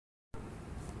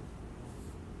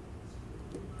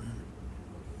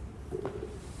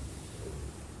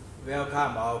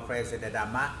Welcome all friends in the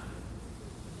Dhamma.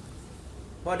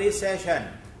 For this session,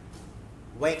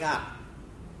 wake up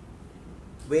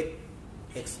with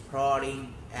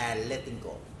exploring and letting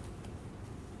go.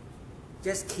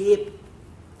 Just keep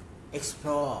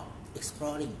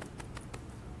exploring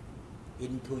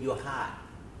into your heart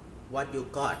what you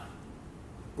got,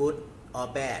 good or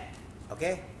bad.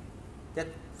 Okay?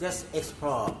 Just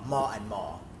explore more and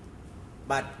more.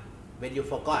 But when you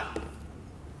forgot,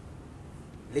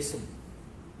 listen,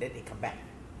 let it come back.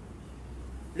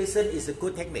 Listen is a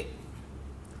good technique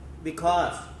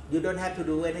because you don't have to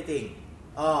do anything,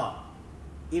 or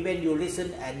even you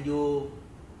listen and you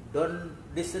don't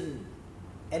listen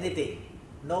anything,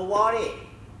 no worry,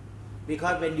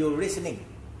 because when you're listening,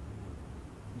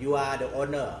 you are the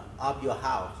owner of your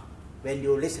house. When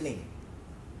you're listening,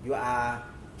 you are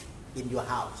in your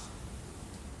house.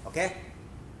 Okay?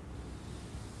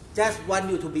 Just want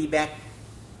you to be back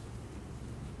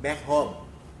home.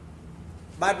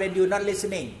 But when you're not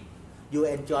listening, you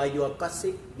enjoy your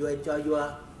gossip, you enjoy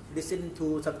your listen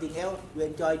to something else, you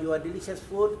enjoy your delicious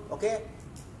food. Okay?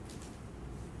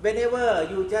 Whenever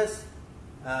you just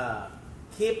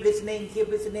keep listening,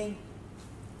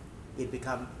 it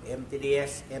becomes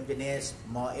emptiness,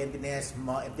 more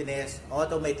emptiness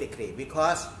automatically.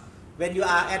 Because when you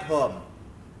are at home,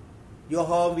 your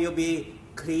home will be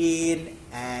clean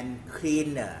and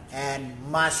cleaner and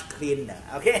much cleaner.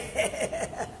 Okay?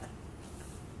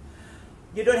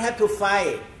 You don't have to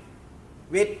fight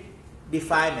with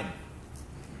defilement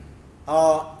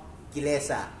or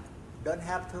kilesa. Don't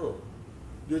have to.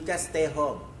 You just stay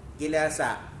home.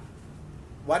 Kilesa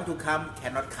want to come,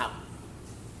 cannot come.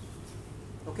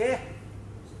 Okay?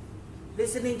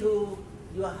 Listening to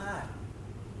your heart.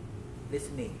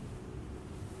 Listening.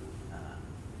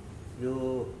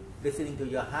 You listening to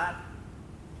your heart.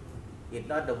 It's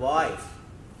not the voice.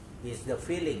 It's the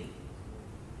feeling.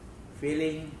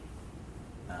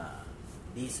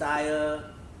 Desire,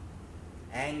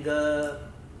 anger,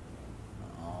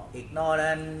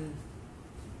 ignorance.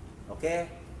 Okay?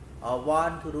 Or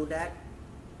want to do that.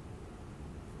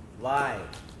 Why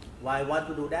want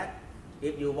to do that?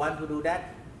 If you want to do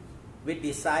that with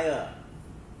desire,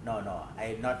 no,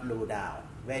 I not do down.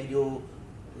 When you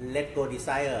let go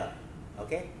desire,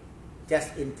 okay,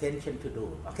 just intention to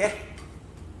do. Okay,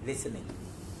 listening,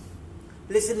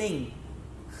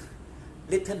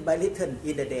 little by little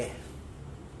in the day,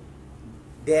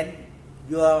 then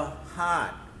your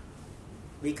heart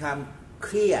become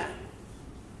clear,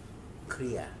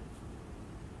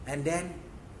 and then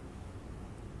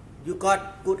you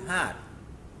got good heart.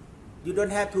 You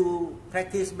don't have to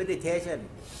practice meditation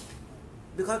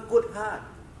because good heart,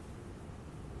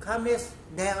 calmness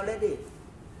there already,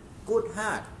 good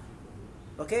heart,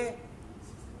 okay,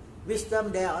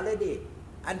 wisdom there already,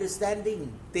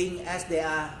 understanding things as they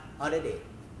are already.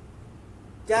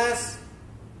 Just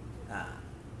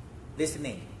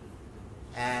listening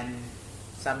and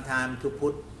sometimes to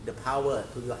put the power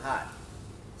to your heart.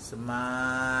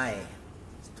 Smile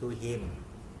to him.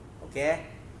 Okay?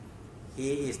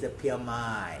 He is the pure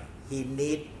mind. He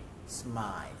need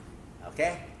smile.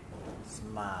 Okay?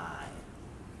 Smile.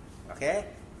 Okay?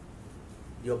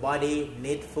 Your body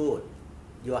need food.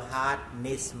 Your heart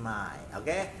needs smile.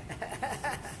 Okay?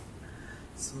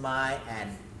 Smile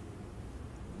and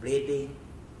breathing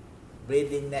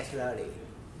naturally.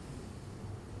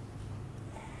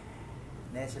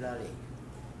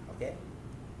 Okay?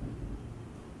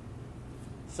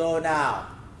 So now,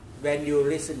 when you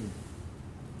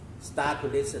start to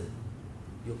listen,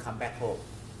 you come back home.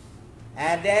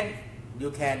 And then you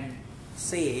can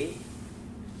see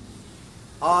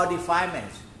all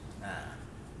defilements.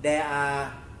 There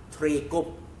are 3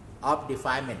 groups of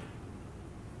defilement.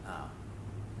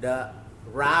 The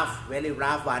very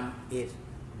rough one is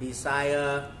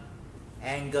desire,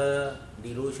 anger,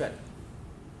 delusion.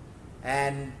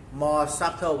 And more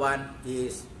subtle one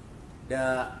is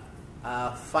the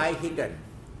 5 hidden.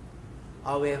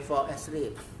 Always fall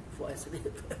asleep.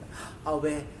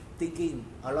 Always thinking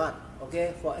a lot.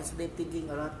 Okay, fall asleep thinking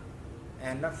a lot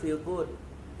and not feel good.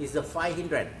 It's the 5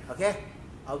 hindrance. Okay,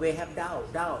 always have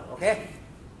doubt. Okay.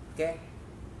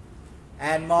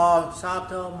 And more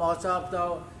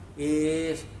subtle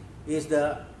is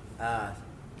the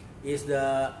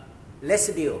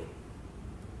residue.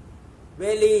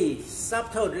 Very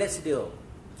subtle residue,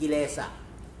 kilesa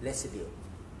residue.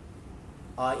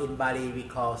 Or in Bali we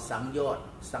call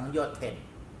sangyot 10.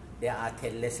 There are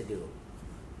 10 residue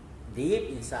deep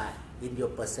inside in your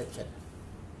perception.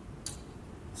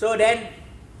 So then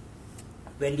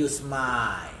when you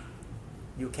smile,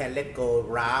 you can let go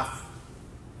rough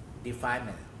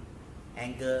defilement.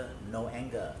 Anger, no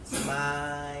anger.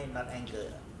 Smile, not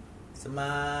anger.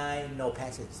 Smile, no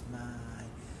passion. Smile.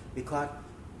 Because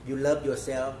you love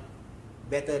yourself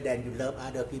better than you love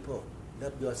other people.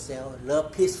 Love yourself,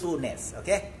 love peacefulness.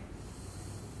 Okay?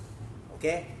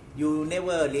 Okay? You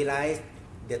never realize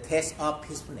the taste of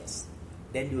peacefulness.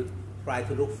 Then you try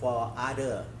to look for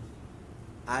other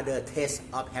taste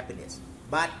of happiness.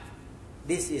 But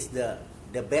this is the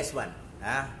best one.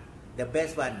 The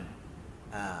best one,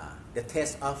 the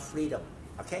taste of freedom.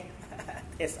 Okay?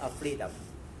 Taste of freedom.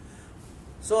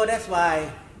 So that's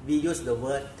why we use the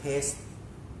word taste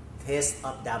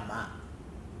of Dhamma.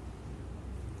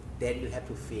 Then you have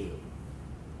to feel.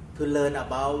 To learn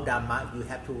about Dhamma, you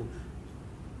have to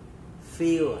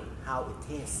feel how it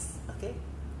tastes. Okay?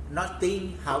 Not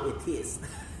think how it is.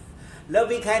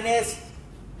 Loving kindness.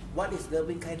 What is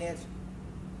loving kindness?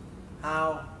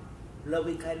 How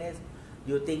loving kindness?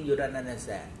 You think you don't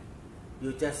understand.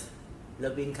 You just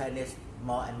loving kindness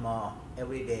more and more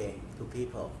every day to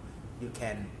people. You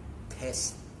can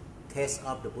taste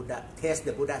of the Buddha, taste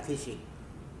the Buddha teaching.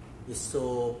 It's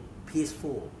so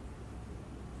peaceful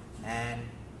and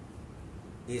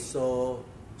it's so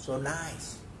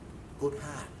nice, good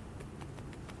heart.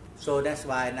 So that's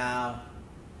why now,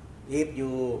 if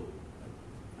you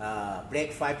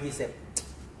break 5 precepts,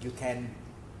 you can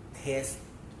taste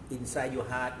inside your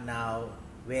heart now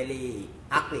very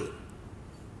ugly,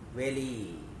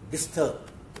 very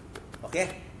disturbed. Okay?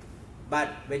 But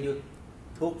when you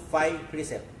took 5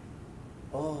 precepts,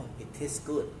 oh, it tastes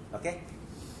good. Okay?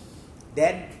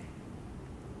 Then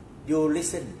you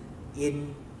listen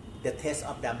in the taste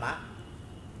of Dhamma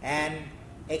and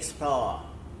explore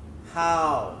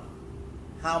how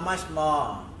much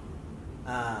more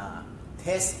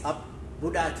taste of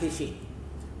Buddha teaching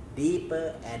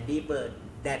deeper and deeper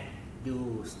that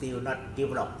you still not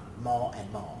develop more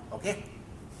and more. Okay?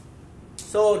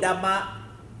 So Dhamma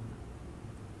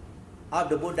of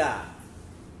the Buddha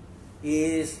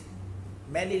is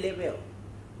many level,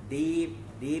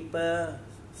 deeper,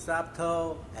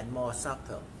 subtle, and more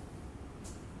subtle.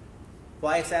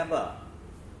 For example,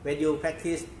 when you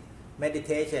practice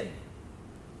meditation,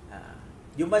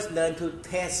 you must learn to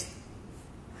taste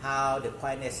how the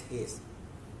quietness is.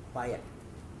 Quietness.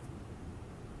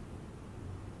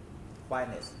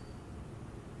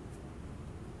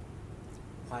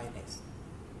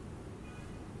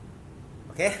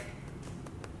 Okay?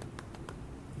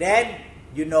 Then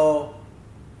you know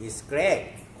it's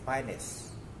great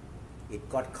quietness. It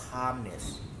got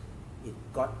calmness. It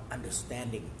got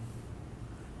understanding.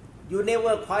 You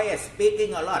never quiet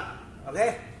speaking a lot.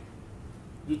 Okay?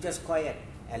 You just quiet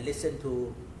and listen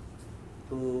to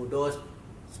those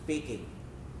speaking,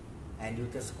 and you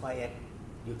just quiet.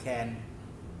 You can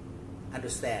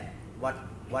understand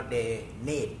what they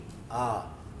need.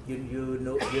 You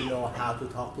know how to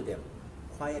talk to them.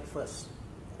 Quiet first.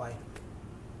 Quiet.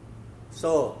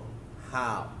 So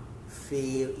how?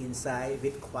 Feel inside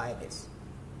with quietness.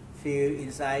 Feel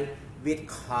inside with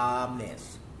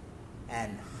calmness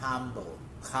and humble.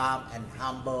 Calm and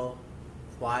humble,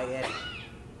 quiet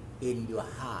in your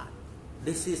heart.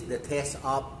 This is the test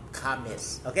of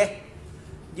calmness. Okay?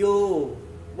 You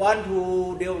want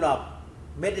to develop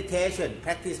meditation,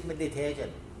 practice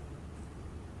meditation,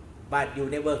 but you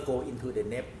never go into the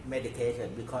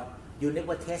meditation because you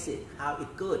never test it, how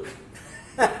it good.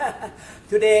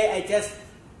 Today I just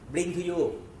bring to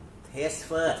you, test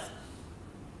first.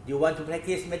 You want to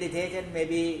practice meditation,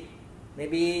 maybe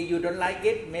you don't like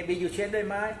it, maybe you change your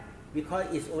mind because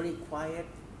it's only quiet,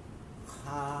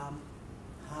 calm,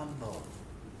 humble,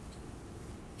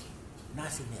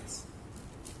 nothingness.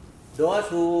 Those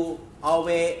who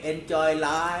always enjoy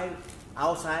life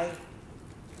outside,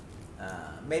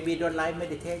 maybe don't like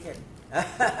meditation.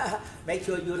 Make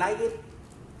sure you like it.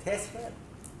 Test first.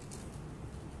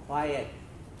 Quiet,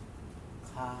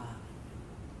 calm.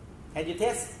 Can you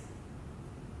test?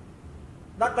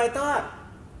 Not by thought,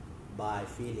 by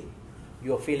feeling.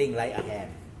 You are feeling like a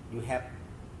hand. You have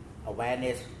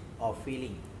awareness of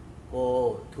feeling.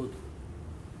 Go to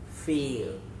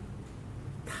feel,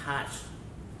 touch,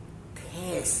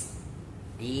 taste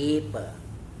deeper.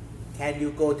 Can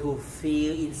you go to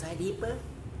feel inside deeper?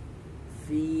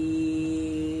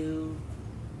 Feel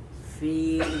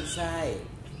inside.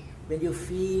 When you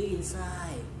feel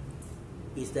inside,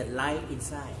 is the light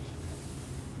inside.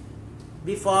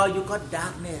 Before you got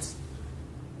darkness,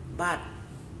 but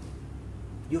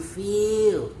you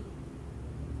feel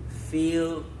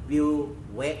will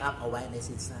wake up awareness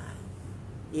inside.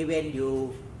 Even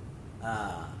you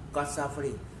got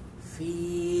suffering,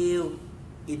 feel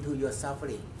into your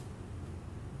suffering.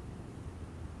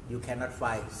 You cannot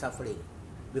fight suffering.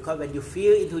 Because when you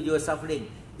feel into your suffering,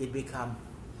 it becomes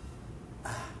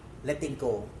letting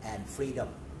go and freedom.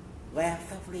 Where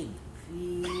suffering,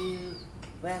 feel.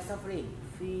 Where suffering,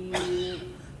 feel.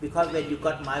 Because when you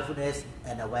got mindfulness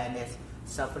and awareness,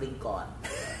 suffering gone.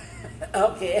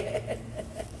 Okay.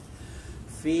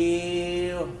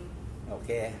 Feel.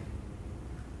 Okay.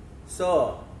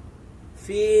 So,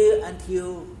 feel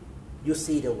until you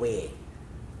see the way.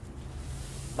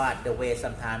 But the way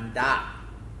sometimes dark.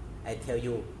 I tell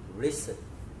you, listen.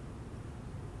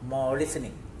 More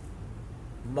listening.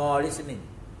 More listening.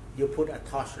 You put a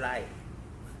torchlight.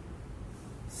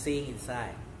 Seeing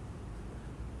inside.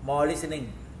 More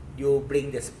listening. You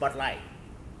bring the spotlight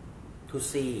to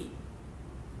see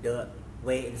the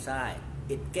way inside.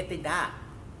 It's getting dark.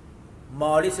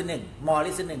 More listening, more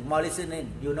listening, more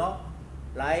listening. You know,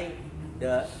 like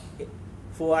the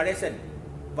fluorescent,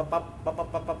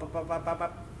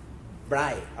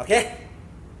 bright. Okay.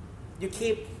 You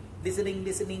keep listening,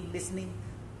 listening, listening.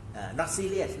 Not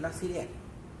serious, not serious.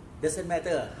 Doesn't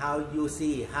matter how you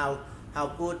see, how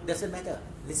good. Doesn't matter.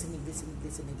 Listening, listening,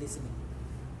 listening, listening.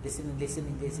 Listening,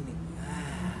 listening, listening.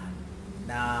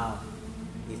 Now,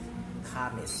 it's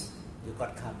calmness. You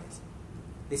got calmness.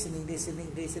 Listening,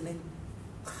 listening, listening.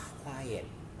 Quiet.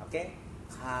 Okay?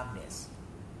 Calmness.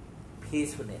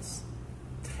 Peacefulness.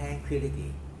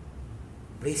 Tranquility.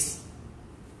 Bliss.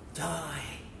 Joy.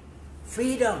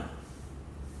 Freedom.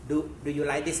 Do you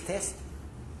like this test?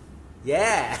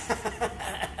 Yeah.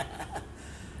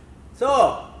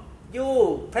 So,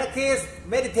 you practice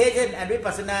meditation and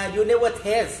vipassana, you never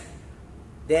taste,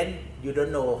 then you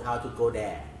don't know how to go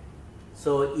there.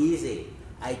 So easy.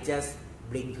 I just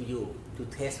bring to you to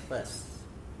taste first.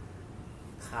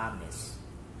 Calmness,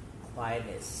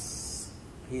 quietness,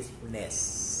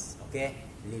 peacefulness, okay,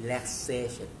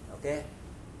 relaxation, okay,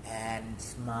 and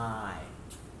smile,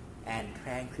 and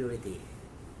tranquility,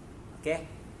 okay,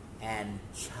 and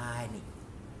shining.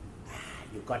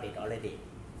 You got it already.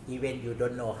 Even you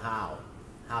don't know how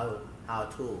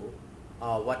to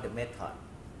or what the method,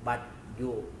 but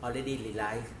you already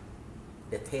realize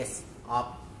the taste of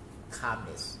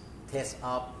calmness, taste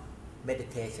of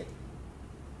meditation.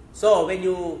 So when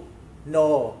you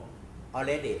know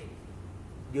already,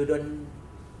 you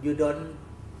don't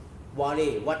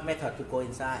worry what method to go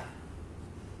inside.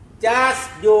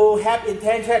 Just you have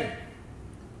intention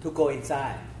to go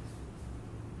inside,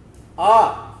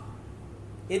 or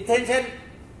intention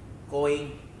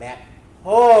going back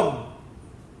home.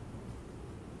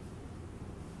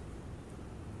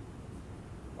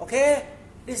 Okay,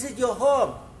 this is your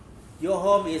home. Your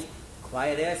home is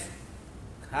quietness,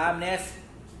 calmness,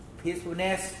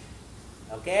 peacefulness.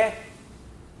 Okay,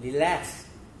 relax,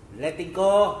 letting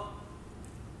go,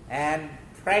 and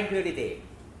tranquility.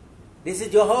 This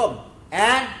is your home,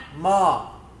 and more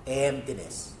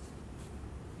emptiness.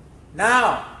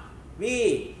 Now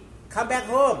we come back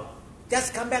home.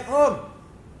 Just come back home.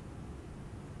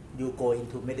 You go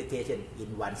into meditation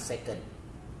in 1 second.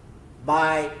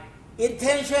 By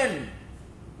intention,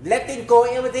 letting go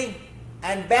everything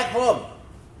and back home.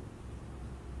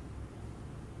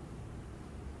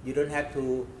 You don't have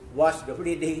to watch the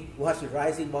breathing, watch the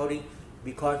rising body,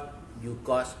 because you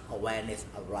got awareness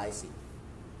arising.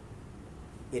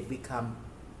 It becomes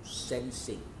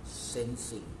sensing,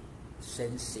 sensing,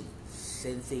 sensing,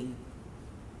 sensing.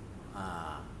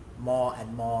 More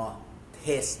and more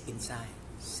taste inside,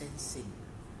 sensing,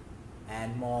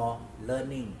 and more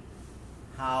learning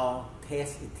how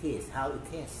taste it is, how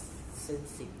it tastes,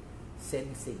 sensing,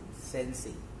 sensing,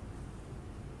 sensing.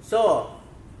 So,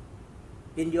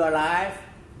 in your life,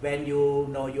 when you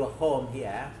know your home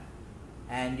here,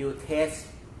 and you taste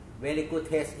very good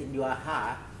taste in your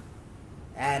heart,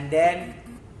 and then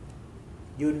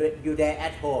you there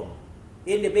at home.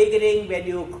 In the beginning,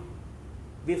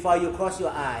 before you close your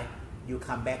eye, you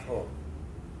come back home.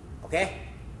 Okay?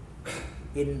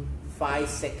 In 5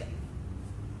 seconds.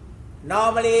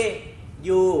 Normally,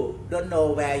 you don't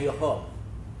know where you're home.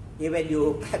 Even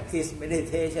you practice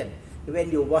meditation,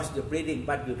 even you watch the breathing,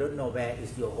 but you don't know where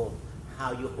is your home,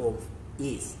 how your home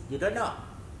is. You don't know.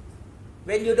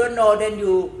 When you don't know, then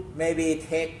you maybe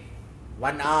take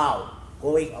 1 hour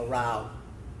going around,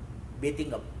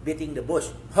 beating the bush.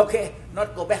 Okay?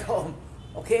 Not go back home.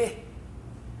 Okay?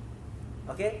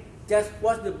 Okay, just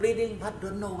watch the breathing, but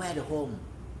don't know where the home.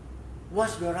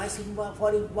 Watch the rising,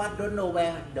 falling, but don't know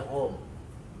where the home.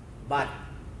 But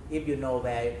if you know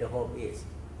where the home is,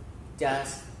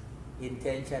 just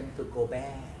intention to go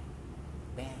back.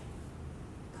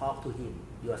 Talk to him,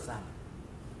 your son.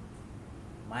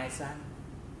 My son,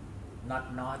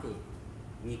 not naughty.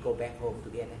 We go back home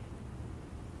together.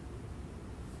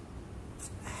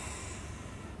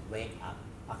 wake up.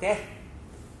 Okay?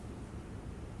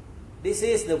 This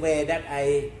is the way that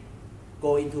I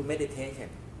go into meditation,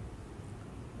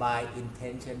 by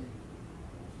intention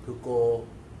to go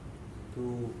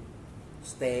to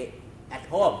stay at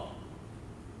home.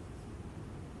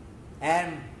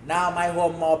 And now my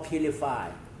home more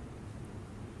purified.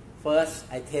 First,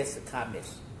 I taste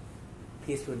calmness,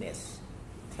 peacefulness,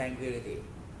 tranquility,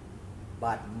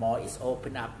 but more is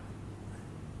open up.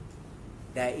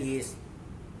 There is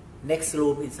next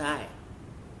room inside.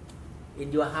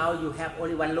 In your house, you have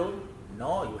only one room?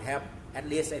 No, you have at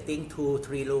least, I think,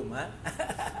 2-3 rooms. Huh?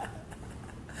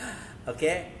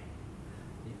 Okay?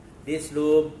 This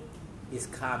room is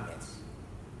calmness.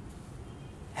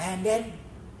 And then,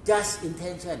 just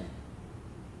intention.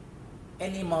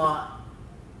 Anymore,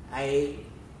 I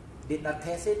did not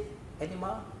taste it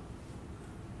anymore.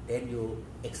 Then you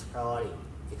exploring.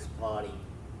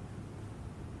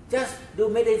 Just do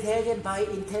meditation by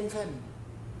intention.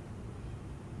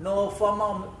 No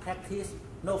formal practice,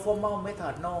 no formal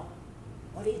method, no.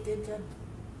 Only intention.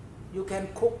 You can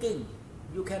cooking,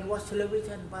 you can watch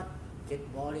television, but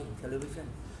get boring television.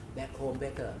 Back home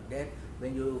better. Then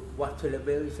when you watch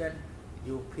television,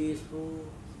 you peaceful,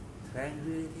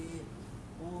 tranquility.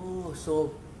 Oh,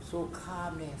 so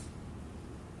calmness.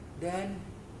 Then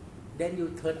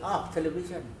you turn off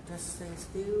television. Just stay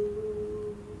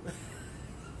still.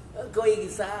 Going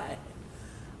inside.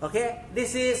 Okay,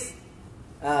 this is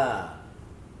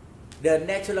the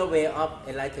natural way of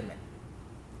enlightenment.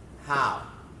 How?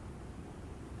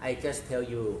 I just tell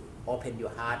you, open your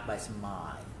heart by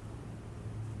smile.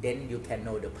 Then you can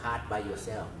know the path by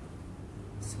yourself.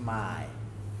 Smile.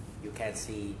 You can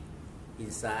see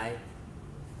inside,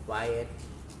 quiet,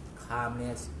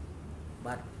 calmness,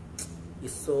 but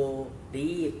it's so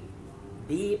deep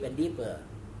and deeper.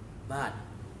 But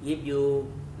if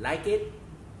you like it,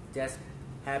 just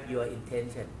have your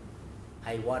intention.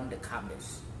 I want the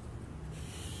calmness.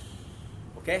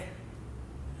 Okay?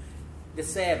 The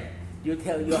same. You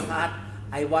tell your heart,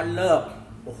 I want love.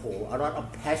 Oh, a lot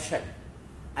of passion.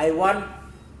 I want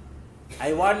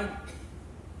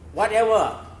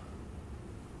whatever.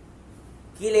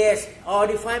 Kiles or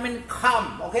defilement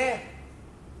come. Okay?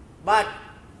 But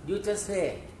you just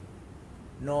say,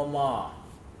 no more.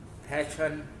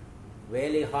 Passion,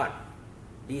 very hot.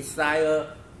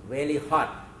 Desire, very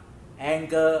hot.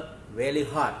 Anger, very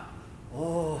hot.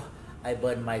 Oh, I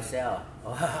burn myself.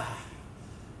 Oh,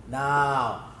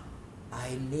 now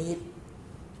I need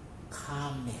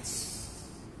calmness.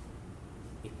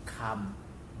 It comes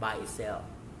by itself.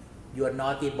 Your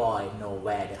naughty boy know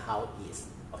where the house is.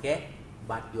 Okay?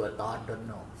 But your thought don't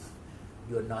know.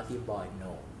 Your naughty boy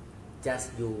know.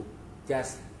 You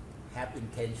just have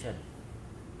intention.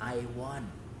 I want.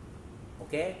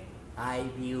 Okay? I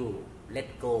will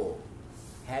let go.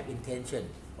 Have intention.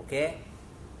 Okay?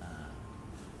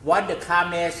 Want the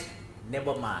calmness,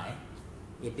 never mind.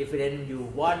 It's different. You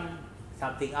want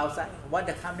something outside. Want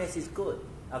the calmness is good.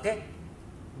 Okay?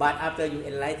 But after you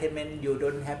enlightenment, you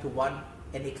don't have to want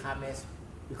any calmness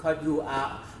because you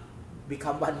are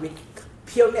become one with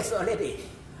pureness already.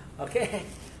 Okay?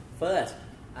 First,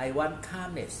 I want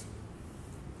calmness.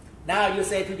 Now you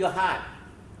say to your heart,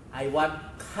 I want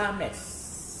calmness.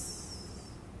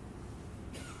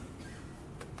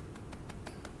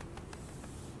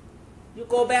 You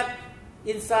go back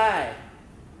inside.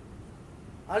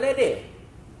 Already,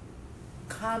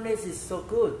 calmness is so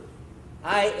good.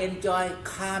 I enjoy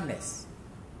calmness.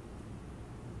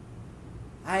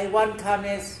 I want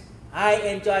calmness. I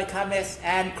enjoy calmness.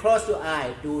 And close your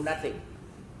eye. Do nothing.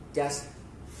 Just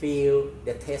feel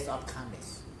the taste of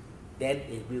calmness. Then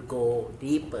it will go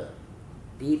deeper,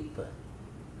 deeper,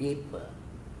 deeper.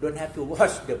 Don't have to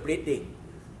watch the breathing.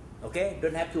 Okay?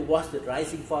 Don't have to watch the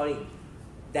rising, falling.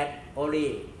 That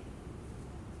only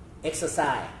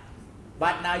exercise.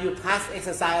 But now you pass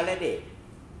exercise already.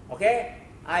 Okay?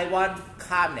 I want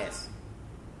calmness.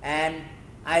 And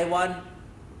I want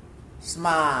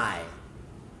smile.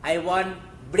 I want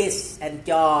bliss and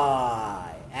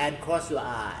joy. And close your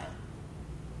eye.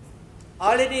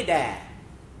 Already there.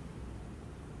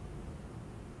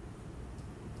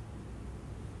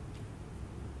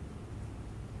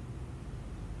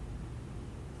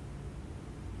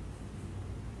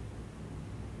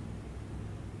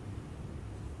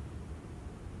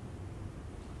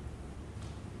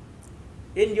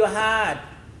 In your heart,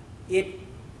 it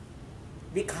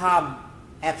become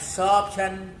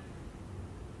absorption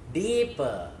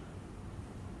deeper.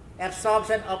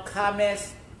 Absorption of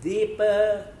calmness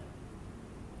deeper.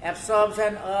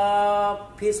 Absorption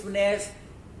of peacefulness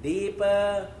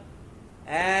deeper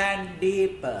and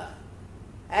deeper.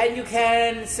 And you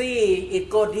can see it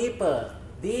go deeper,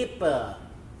 deeper.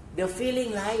 The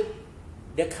feeling like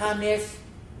the calmness,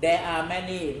 there are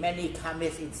many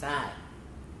calmness inside.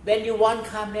 When you want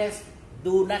calmness,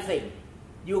 do nothing.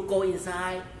 You go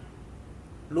inside,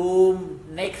 room,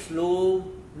 next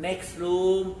room, next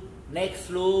room, next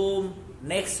room,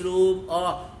 next room,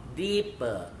 or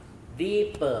deeper,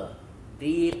 deeper,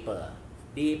 deeper,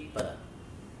 deeper.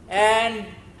 And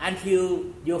until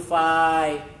you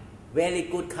find very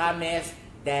good calmness,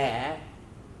 there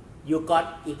you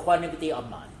got equanimity of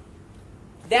mind.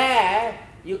 There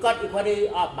you got equanimity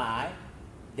of mind,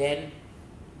 then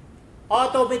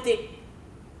automatic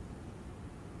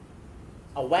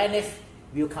awareness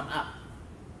will come up.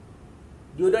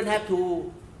 You don't have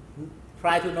to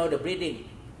try to know the breathing.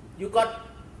 You got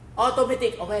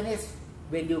automatic awareness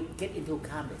when you get into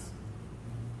calmness.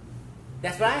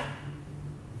 That's right.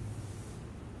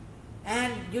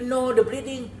 And you know the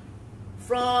breathing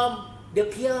from the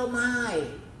pure mind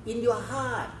in your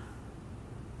heart.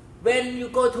 When you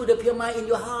go to the pure mind in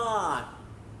your heart,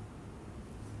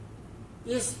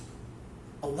 is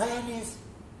awareness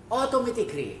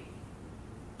automatically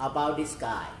about this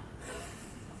guy.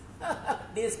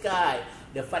 This guy,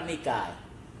 the funny guy,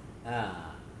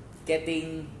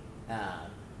 getting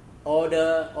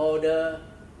older,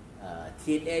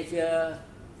 teenager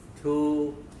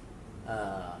to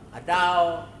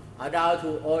adult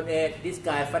to old age. This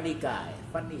guy, funny guy,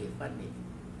 funny,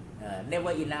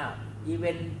 never enough.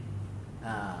 Even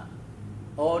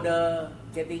older,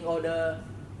 getting older,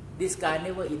 this guy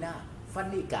never enough.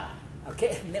 Funny guy,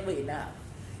 okay, never enough.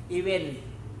 Even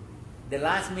the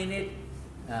last minute,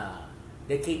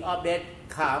 the king of death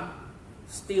come,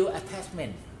 still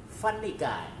attachment. Funny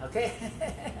guy, okay.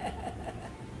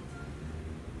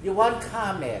 You want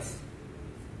calmness,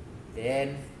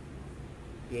 then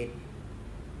it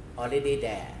already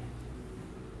there.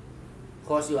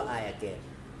 Close your eye again.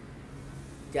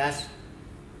 Just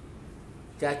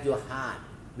your heart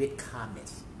with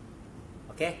calmness.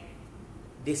 Okay?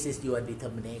 This is your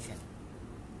determination.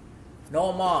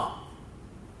 No more.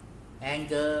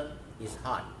 Anger is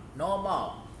hot. No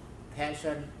more.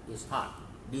 Passion is hot.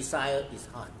 Desire is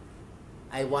hot.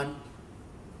 I want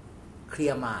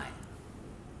clear mind.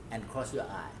 And close your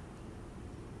eye.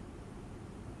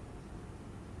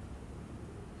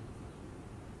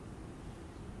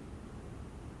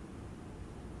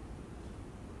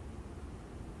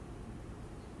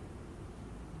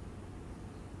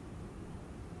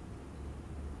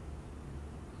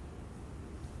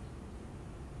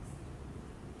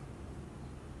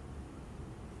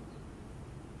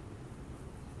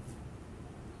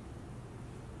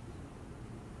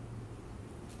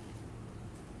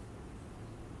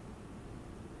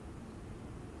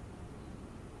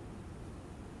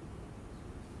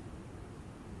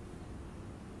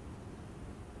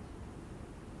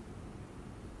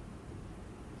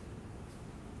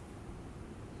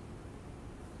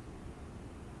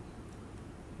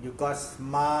 You got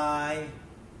smile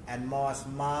and more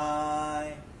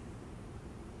smile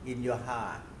in your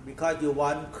heart because you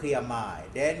want clear mind.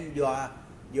 Then your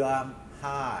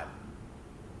heart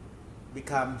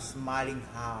becomes smiling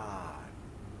heart.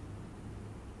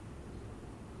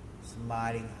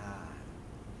 Smiling heart.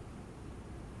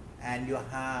 And your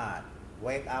heart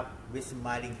wake up with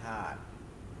smiling heart,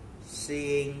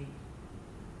 seeing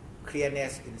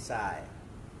clearness inside.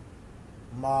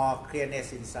 More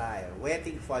clearness inside,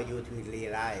 waiting for you to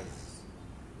realize.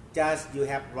 Just you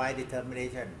have right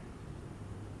determination.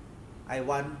 I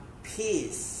want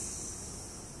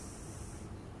peace.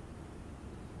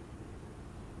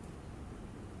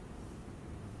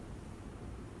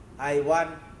 I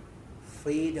want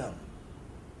freedom.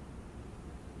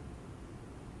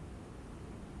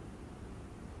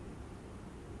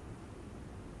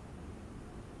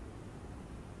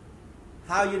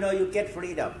 How you know you get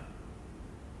freedom?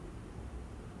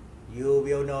 You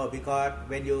will know because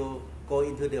when you go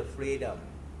into the freedom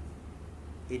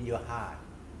in your heart,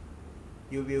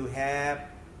 you will have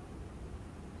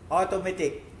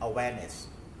automatic awareness.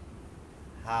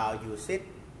 How you sit,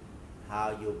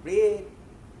 how you breathe,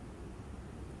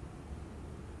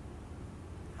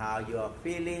 how you are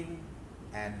feeling,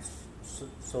 and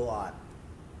so on.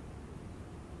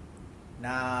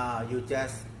 Now you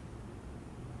just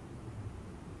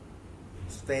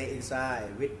stay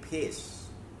inside with peace.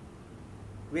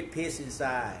 With peace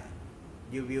inside,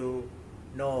 you will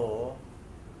know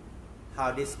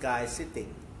how this guy is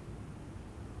sitting,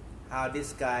 how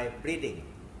this guy is breathing.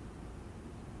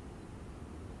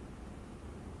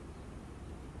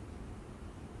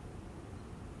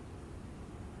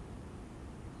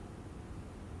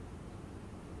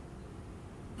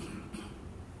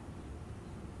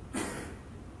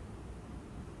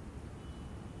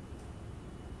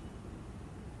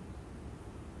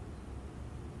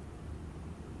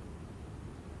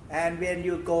 And when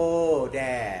you go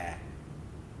there,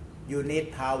 you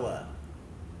need power.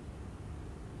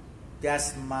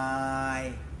 Just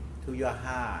smile to your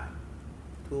heart,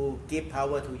 to give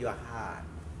power to your heart.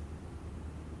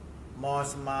 More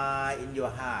smile in your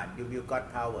heart, you will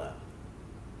got power.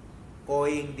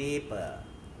 Going deeper,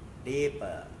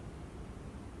 deeper,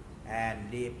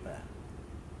 and deeper.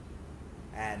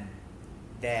 And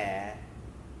there,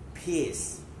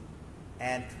 peace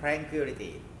and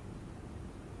tranquility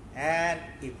and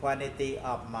equality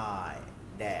of mind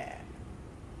there.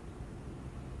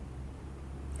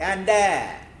 And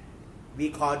there, we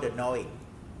call the knowing.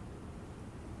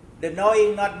 The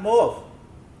knowing not move,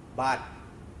 but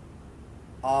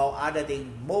all other things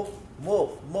move.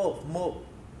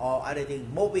 All other things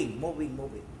moving.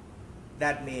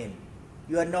 That means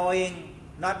your knowing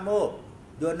not move.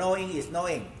 Your knowing is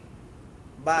knowing.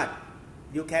 But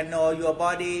you can know your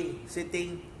body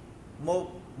sitting,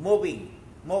 moving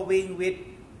with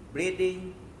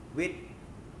breathing, with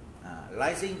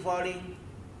rising, falling.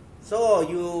 So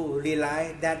you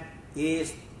realize that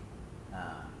is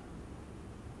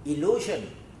illusion.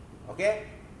 Okay?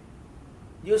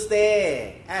 You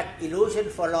stay at illusion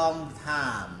for a long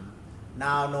time.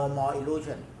 Now no more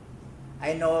illusion.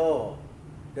 I know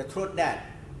the truth that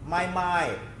my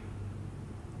mind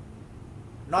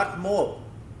not move.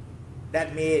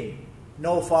 That means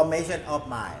no formation of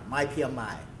mind, my pure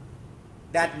mind.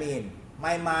 That means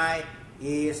my mind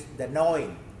is the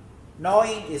knowing.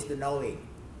 Knowing is the knowing.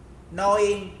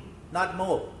 Knowing not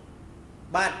move.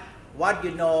 But what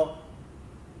you know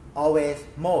always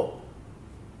move.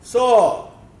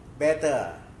 So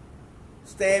better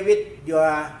stay with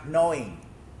your knowing.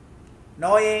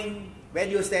 Knowing, when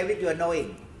you stay with your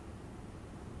knowing,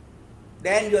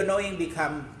 then your knowing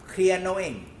become clear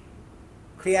knowing.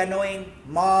 Clear knowing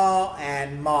more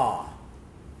and more.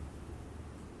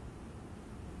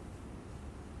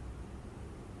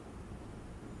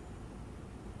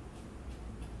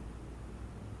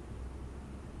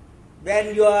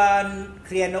 When your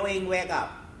clear knowing wake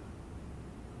up,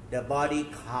 the body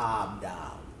calm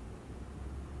down.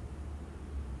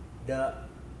 The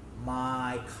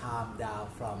mind calm down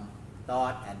from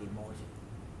thought and emotion.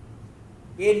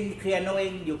 In clear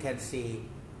knowing, you can see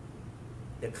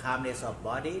the calmness of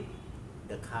body,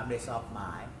 the calmness of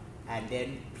mind, and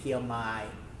then pure mind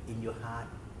in your heart.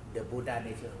 The Buddha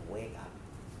nature wake up.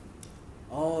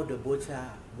 Oh, the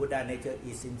Buddha nature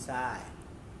is inside.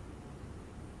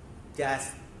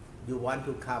 Just you want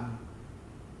to come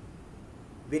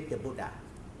with the Buddha.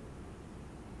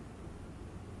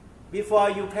 Before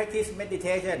you practice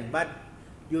meditation, but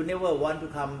you never want to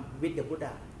come with the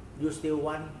Buddha. You still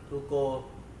want to go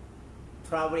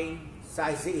traveling,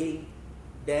 sightseeing,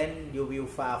 then you will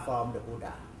far from the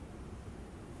Buddha.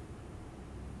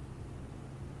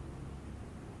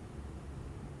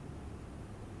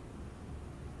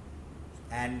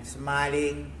 And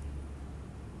smiling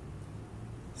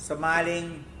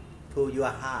to your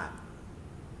heart.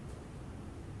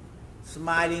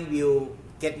 Smiling will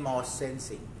get more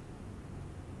sensing.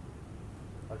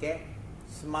 Okay?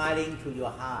 Smiling to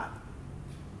your heart.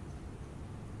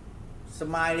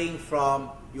 Smiling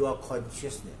from your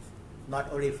consciousness.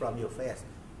 Not only from your face,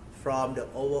 from the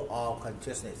overall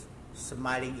consciousness.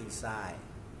 Smiling inside.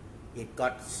 It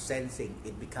got sensing.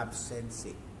 It becomes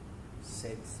sensing.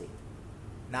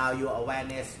 Now your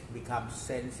awareness becomes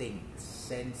sensing.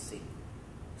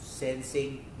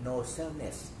 Sensing no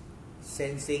selfness.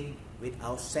 Sensing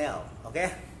without self.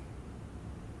 Okay?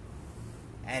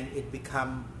 And it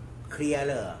becomes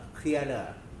clearer.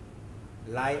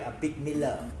 Like a big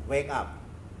mirror. Wake up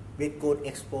with good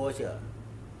exposure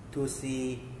to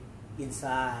see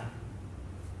inside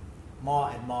more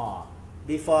and more.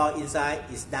 Before inside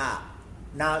is dark.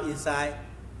 Now inside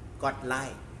got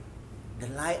light. The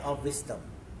light of wisdom.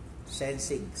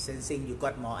 Sensing, you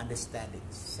got more understanding.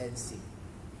 Sensing.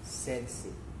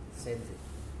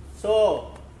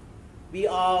 So we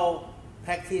all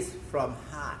practice from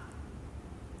heart.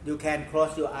 You can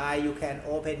close your eye, you can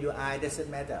open your eye, doesn't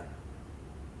matter.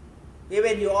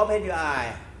 Even you open your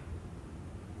eye,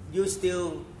 you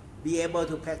still be able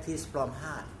to practice from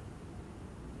heart.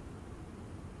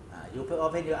 You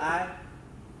open your eye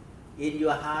in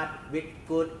your heart with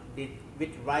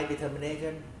right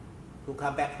determination to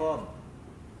come back home.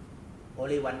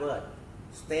 Only one word: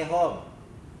 stay home.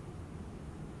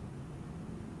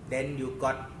 Then you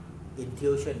got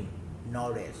intuition,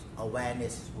 knowledge,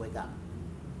 awareness, wake up.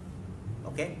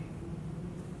 Okay?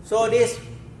 So this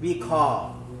we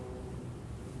call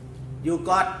you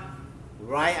got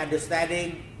right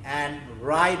understanding and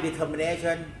right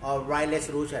determination or right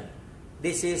resolution.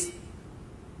 This is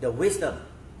the wisdom.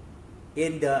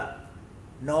 in the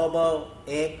Noble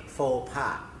Eightfold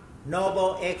Path.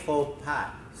 Noble Eightfold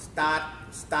Path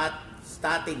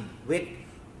starting with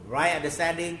right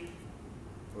understanding,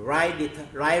 right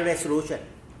resolution.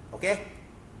 Okay,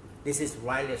 this is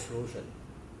right resolution.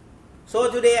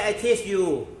 So today I teach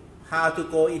you how to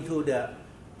go into the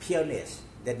pureness,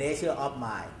 the nature of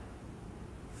mind,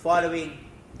 following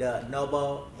the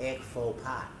Noble Eightfold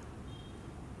Path.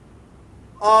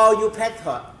 Or you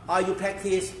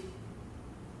practice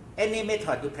any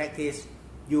method you practice,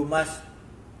 you must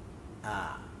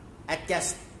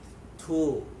adjust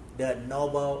to the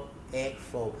Noble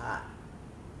Eightfold Path,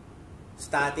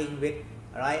 starting with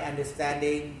right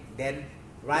understanding, then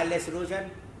right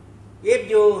resolution. If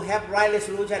you have right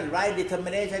resolution, right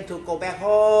determination to go back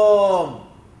home,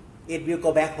 it will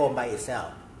go back home by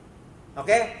itself.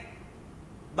 Okay?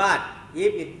 But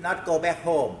if it not go back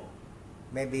home,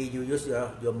 maybe you use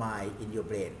your mind in your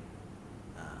brain,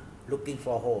 looking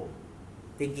for home,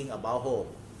 thinking about home,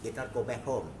 it not go back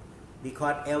home,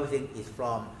 because everything is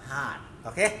from heart.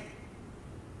 Okay?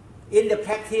 In the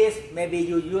practice, maybe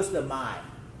you use the mind.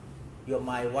 Your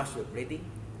mind watch the breathing,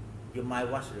 your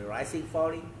mind watch the rising,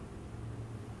 falling.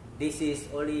 This is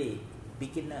only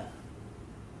beginner.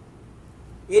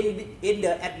 In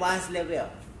the advanced level,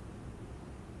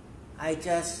 I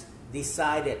just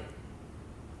decided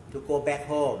to go back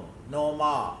home, no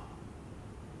more.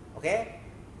 Okay?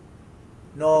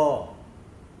 No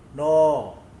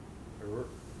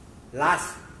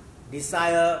lust,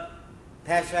 desire,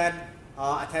 passion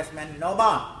or attachment, no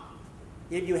more.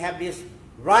 If you have this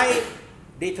right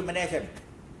determination,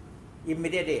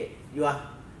 immediately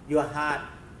your heart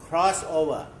cross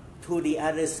over to the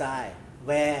other side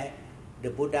where the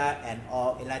Buddha and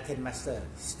all enlightened masters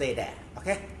stay there.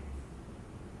 Okay?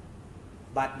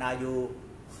 But now you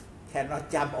cannot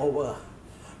jump over.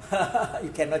 You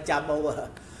cannot jump over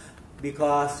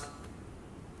because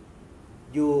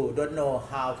you don't know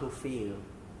how to feel.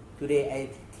 Today I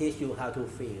teach you how to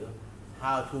feel,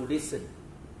 how to listen,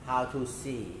 how to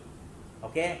see,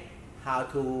 okay? How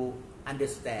to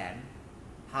understand,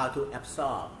 how to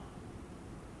absorb.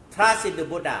 Trust in the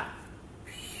Buddha.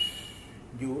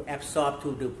 You absorb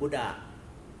to the Buddha,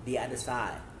 the other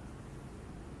side.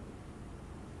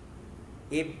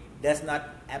 If does not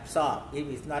absorb, if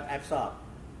it's not absorbed,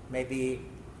 maybe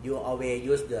you always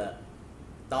use the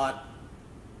thought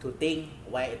to think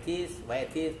where it is,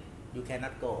 you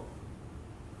cannot go.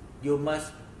 You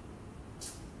must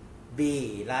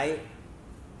be like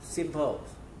simple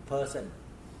person.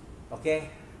 Okay?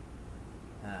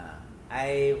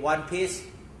 I want peace,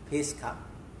 peace come.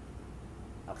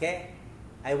 Okay?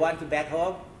 I want to back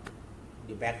home,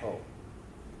 you back home.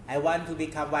 I want to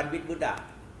become one with Buddha.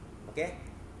 Okay?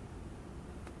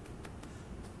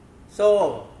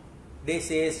 So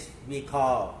this is we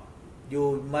call,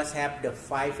 you must have the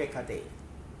 5 faculties.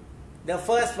 The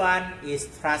first one is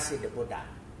trust in the Buddha.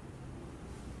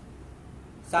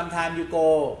 Sometimes you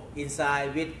go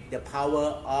inside with the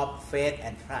power of faith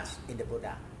and trust in the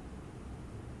Buddha.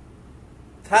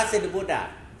 Trust in the Buddha,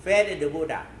 faith in the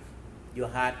Buddha. Your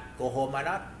heart go home or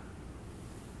not?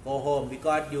 Go home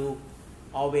because you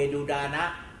always do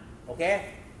dana.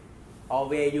 Okay?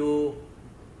 Always you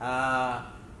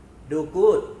do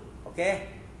good. Okay?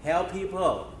 Help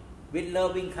people with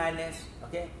loving kindness.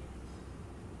 Okay?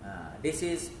 This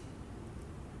is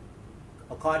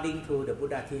according to the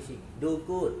Buddha teaching. Do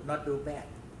good, not do bad.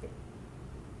 Okay?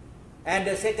 And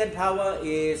the second power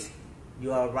is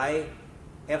your right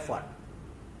effort.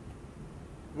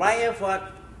 Right effort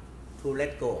to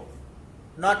let go.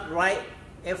 Not right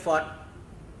effort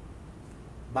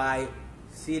by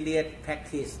serious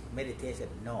practice meditation.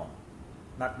 No.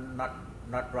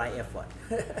 Not right effort.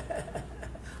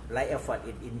 Right effort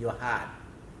is in your heart,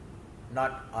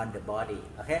 not on the body.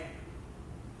 Okay?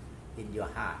 In your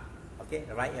heart. Okay?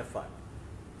 Right effort.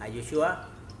 Are you sure?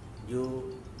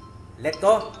 You let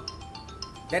go.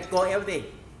 Let go everything.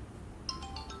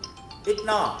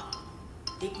 Ignore.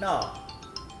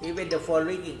 Even the phone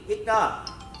ringing, ignore.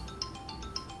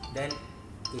 Then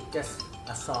it's just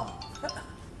a song.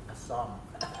 A song.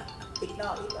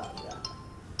 Ignore.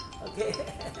 Okay?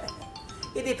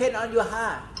 It depends on your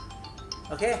heart.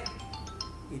 Okay?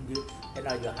 It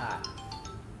depends on your heart.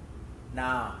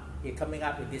 Now, it coming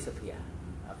up, it disappear.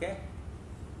 Okay?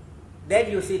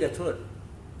 Then you see the truth.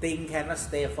 Thing cannot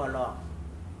stay for long.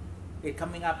 It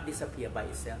coming up, disappear by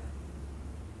itself.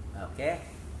 Okay?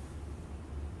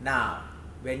 Now,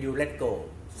 when you let go,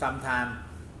 sometimes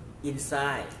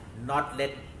inside not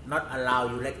allow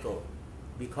you let go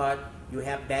because you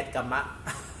have bad karma.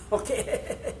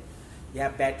 Okay? You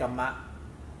have bad karma.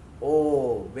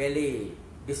 Oh, very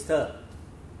disturbed.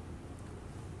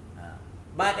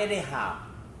 But anyhow,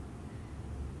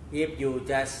 if you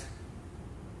just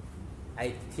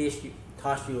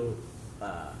taught you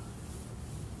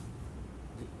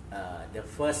the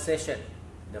first session,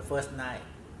 the first night,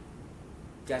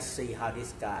 just see how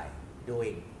this guy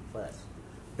doing first.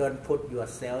 Don't put your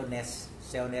sellness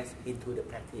into the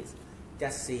practice.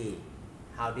 Just see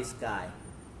how this guy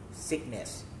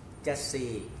sickness. Just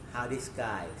see how this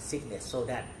guy sickness, so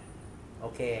that,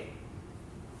 okay,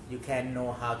 you can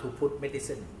know how to put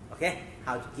medicine, okay,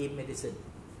 how to give medicine.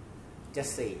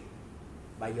 Just see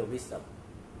by your wisdom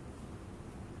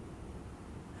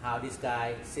how this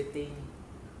guy sitting,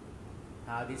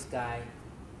 how this guy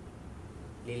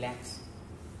relax,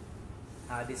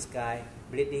 how this guy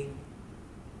breathing,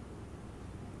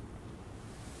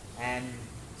 and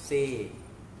see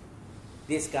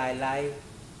this guy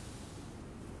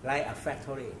like a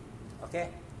factory, okay,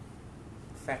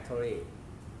 factory.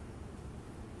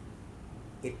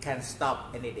 It can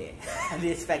stop any day.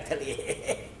 This factory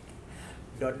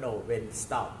don't know when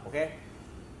stop, okay.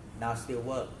 Now still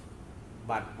work,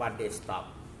 but one day stop.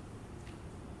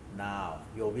 Now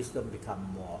your wisdom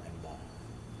become more and more,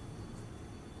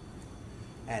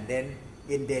 and then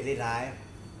in daily life,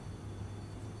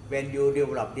 when you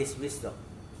develop this wisdom,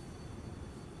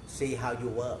 see how you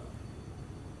work,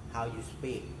 how you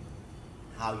speak,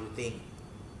 how you think,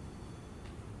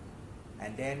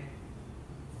 and then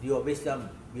your wisdom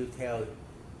will tell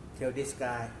this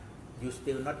guy, you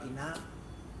still not enough.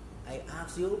 I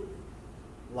ask you,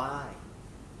 why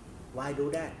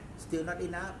do that? Still not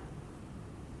enough.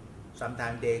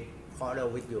 Sometimes they quarrel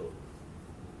with you.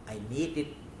 I need it.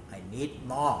 I need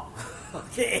more.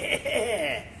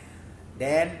 Okay.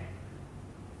 Then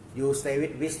you say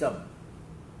with wisdom,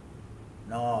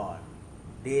 no,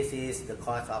 this is the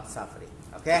cause of suffering.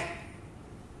 Okay.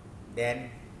 Then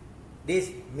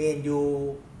this means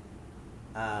you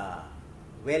your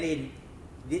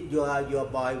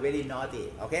boy very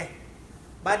naughty. Okay.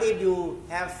 But if you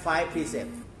have 5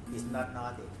 precepts, it's not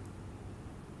naughty.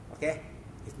 Okay.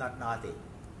 It's not naughty.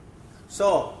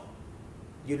 So,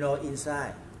 you know,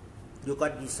 inside you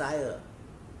got desire.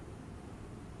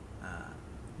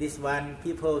 This one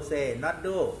people say not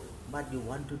do, but you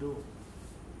want to do.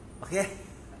 Okay.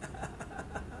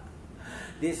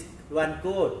 This one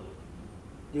good,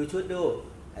 you should do.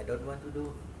 I don't want to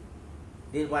do.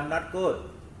 This one not good,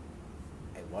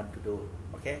 I want to do.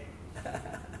 Okay.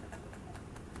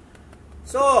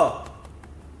 So,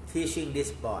 teaching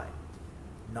this boy,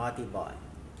 naughty boy,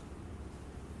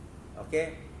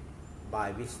 okay,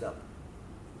 by wisdom,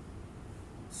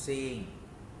 seeing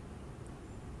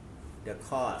the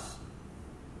cause,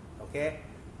 okay,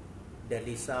 the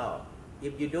result.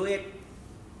 If you do it,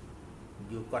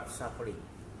 you got suffering.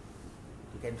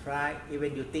 You can try,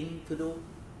 even you think to do,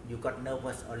 you got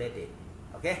nervous already.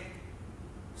 Okay.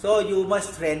 So you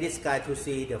must train this guy to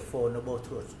see the Four Noble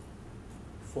Truths.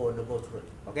 Four Noble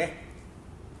Truths. Okay.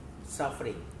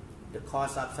 Suffering, the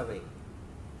cause of suffering,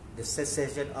 the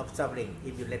cessation of suffering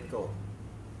if you let go,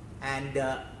 and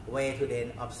the way to the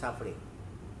end of suffering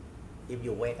if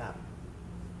you wake up.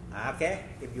 Okay.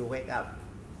 If you wake up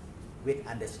with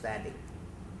understanding.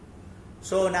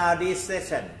 So now this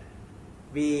session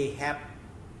we have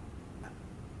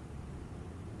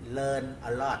learned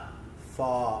a lot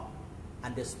for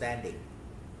understanding.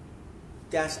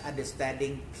 Just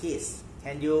understanding peace.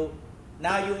 Can you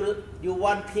now you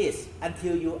want peace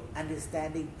until you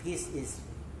understanding peace is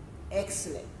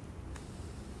excellent.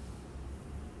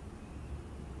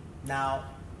 Now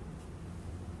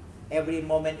every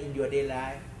moment in your daily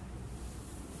life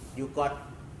you got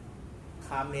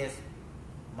calmness,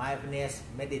 mindfulness,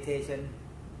 meditation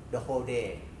the whole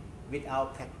day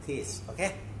without practice.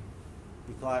 Okay.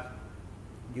 Because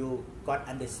you got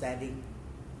understanding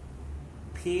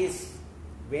peace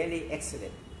very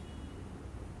excellent.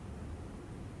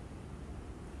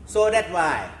 So that's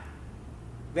why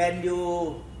when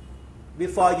you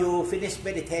before you finish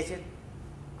meditation,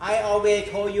 I always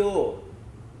told you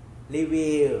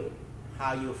review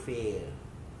how you feel.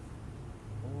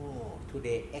 Oh,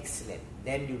 today excellent.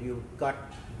 Then you will got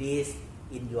this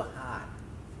in your heart.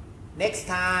 Next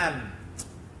time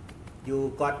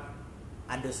you got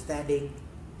understanding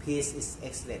peace is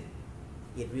excellent.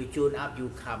 It will tune up,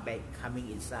 you come back coming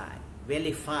inside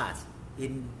very fast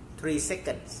in 3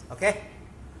 seconds. Okay.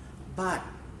 But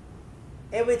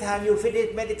every time you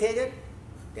finish meditation,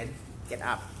 then get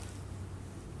up.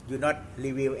 You not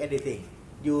review anything.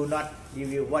 You not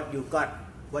review what you got,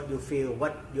 what you feel,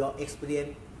 what your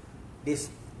experience this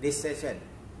session.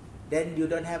 Then you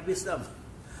don't have wisdom.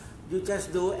 You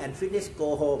just do and finish,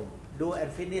 go home. Do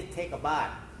and finish, take a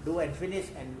bath. Do and finish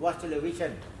and watch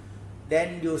television.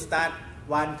 Then you start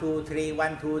 1, 2, 3,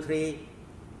 1, 2, 3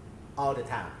 all the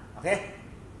time. Okay?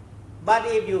 But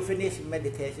if you finish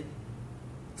meditation,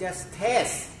 just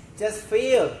taste, just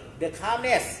feel the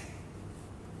calmness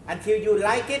until you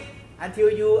like it, until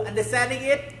you understanding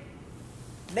it.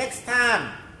 Next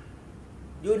time,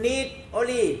 you need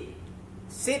only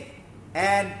sit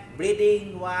and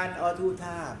breathing 1 or 2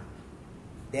 times.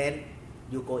 Then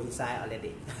you go inside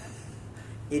already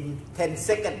in 10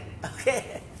 seconds.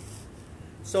 Okay.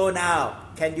 So now,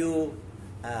 can you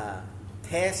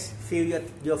taste, feel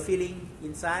your feeling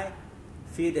inside?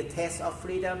 Feel the taste of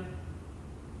freedom?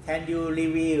 Can you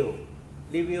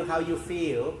review how you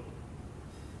feel?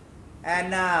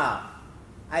 And now,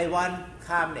 I want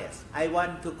calmness. I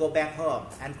want to go back home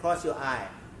and close your eye.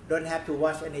 Don't have to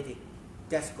watch anything.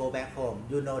 Just go back home.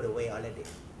 You know the way already.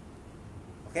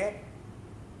 Okay?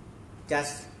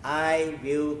 Just, I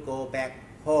will go back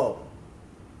home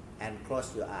and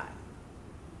close your eye.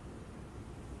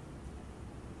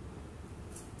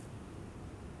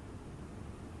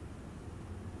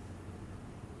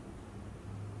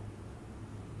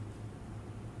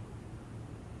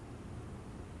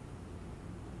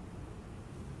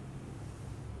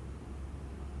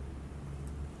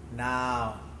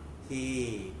 Now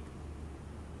he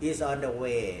is on the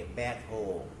way back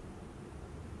home,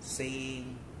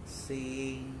 seeing,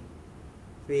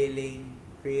 feeling,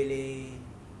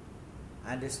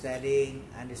 understanding,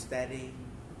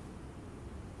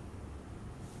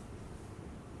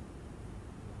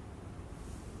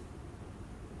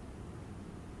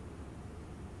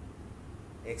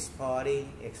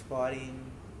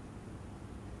 exploring,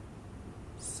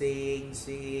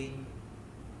 seeing,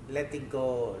 letting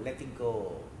go,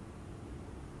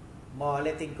 more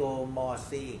letting go, more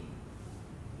seeing,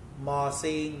 more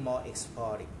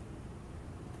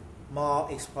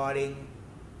exploring,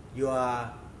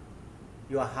 your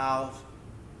house,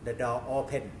 the door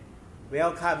open,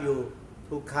 welcome you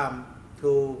to come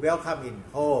to welcome in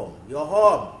home, your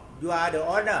home, you are the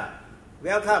owner,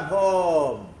 welcome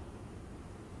home.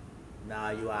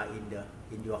 Now you are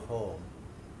in your home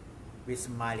with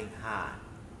smiling heart.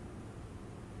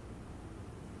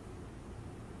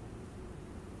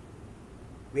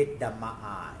 With Dhamma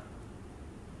eye,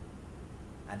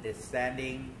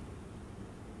 understanding,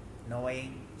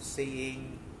 knowing,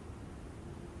 seeing,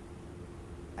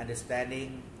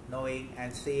 understanding, knowing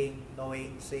and seeing,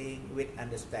 seeing with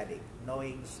understanding,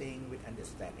 knowing, seeing with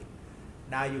understanding.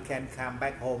 Now you can come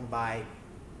back home by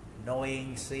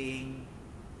knowing, seeing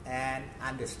and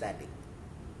understanding,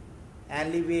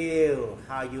 and review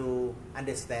how you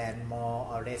understand more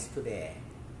or less today,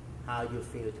 how you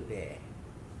feel today.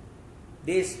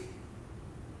 This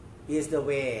is the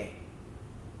way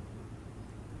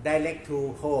direct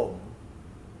to home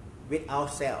with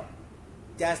ourselves.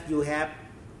 Just you have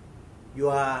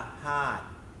your heart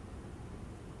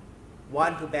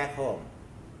want to back home,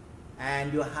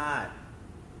 and your heart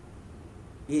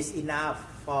is enough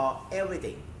for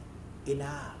everything.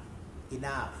 Enough.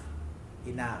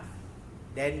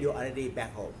 Then you already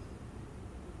back home.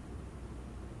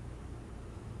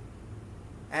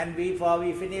 And before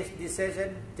we finish this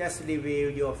session, just review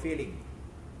your feeling.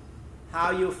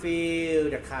 How you feel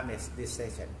the calmness this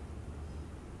session.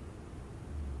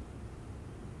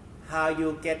 How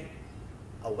you get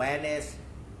awareness,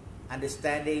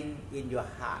 understanding in your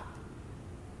heart.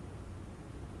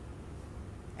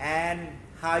 And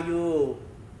how you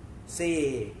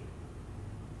see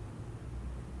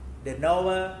the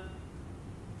knower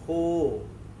who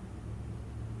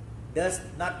does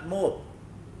not move,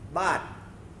 but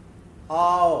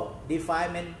all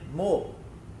defilement move,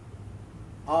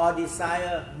 all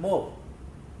desire move.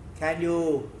 Can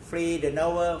you free the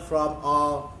knower from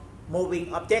all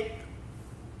moving object?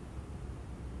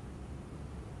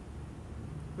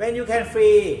 When you can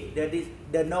free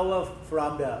the knower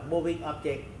from the moving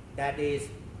object, that is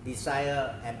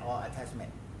desire and all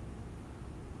attachment,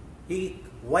 he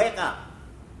wake up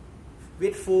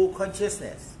with full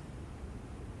consciousness,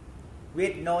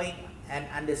 with knowing and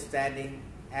understanding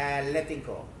and letting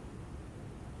go.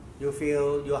 You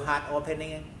feel your heart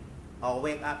opening or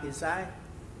wake up inside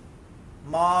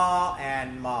more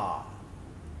and more.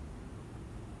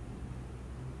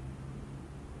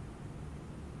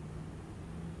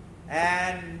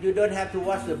 And you don't have to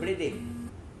watch the breathing.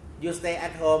 You stay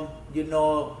at home, you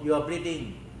know you are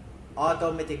breathing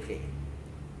automatically.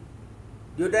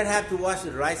 You don't have to watch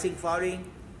the rising, falling.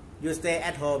 You stay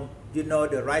at home, you know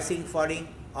the rising, falling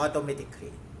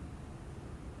automatically.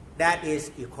 That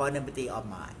is equanimity of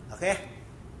mind. Okay?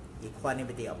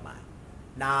 Equanimity of mind.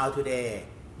 Now today,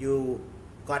 you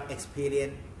got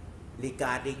experience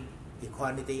regarding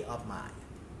equanimity of mind.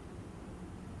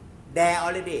 there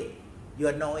already. You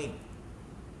are knowing.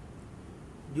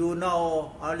 You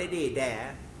know already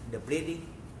there the breathing.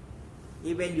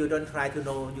 Even you don't try to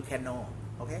know, you can know.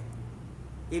 Okay?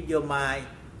 If your mind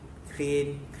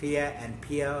clean, clear, and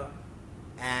pure,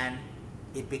 and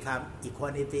it become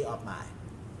equality of mind.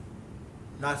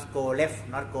 Not go left,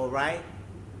 not go right.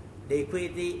 The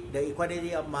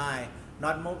equality of mind,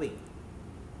 not moving.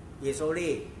 Is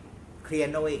only clear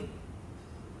knowing,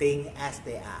 things as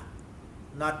they are.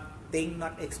 Not think,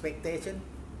 not expectation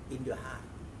in your heart.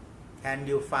 Can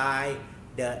you find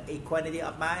the equality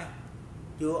of mind?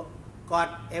 You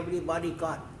got, everybody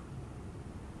got.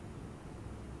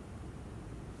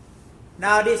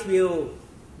 Now this will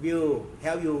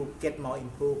help you get more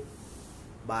improved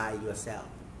by yourself,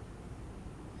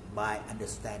 by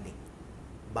understanding,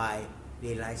 by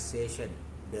realization,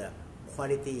 the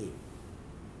quality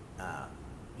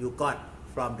you got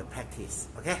from the practice.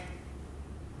 Okay?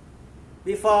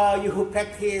 Before you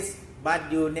practice,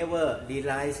 but you never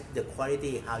realize the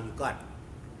quality how you got.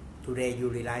 Today you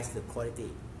realize the quality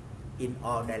in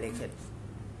all directions.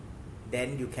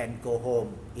 Then you can go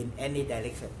home in any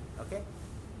direction. Okay?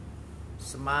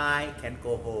 Smile can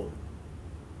go home.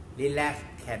 Relax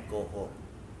can go home.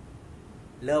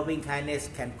 Loving kindness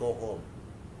can go home.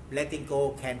 Letting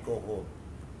go can go home.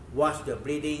 Watch the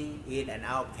breathing in and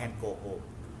out can go home.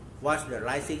 Watch the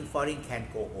rising, falling can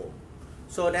go home.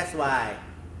 So that's why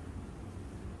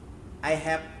I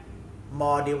have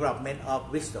more development of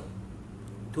wisdom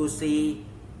to see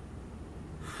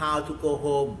how to go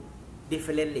home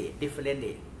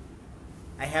differently.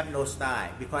 I have no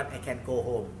style because I can go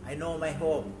home. I know my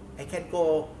home. I can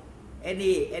go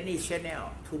any channel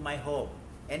to my home,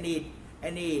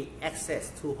 any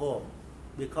access to home,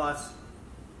 because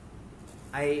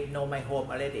I know my home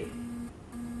already.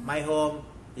 My home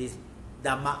is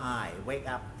Dhamma eye, wake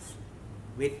up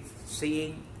with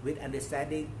seeing, with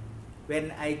understanding.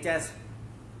 When I just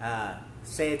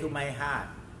say to my heart,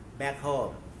 back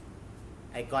home,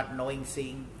 I got knowing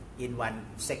seeing in 1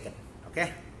 second.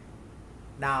 Okay?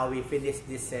 Now we finish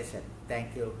this session.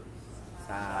 Thank you.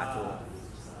 Sadhu.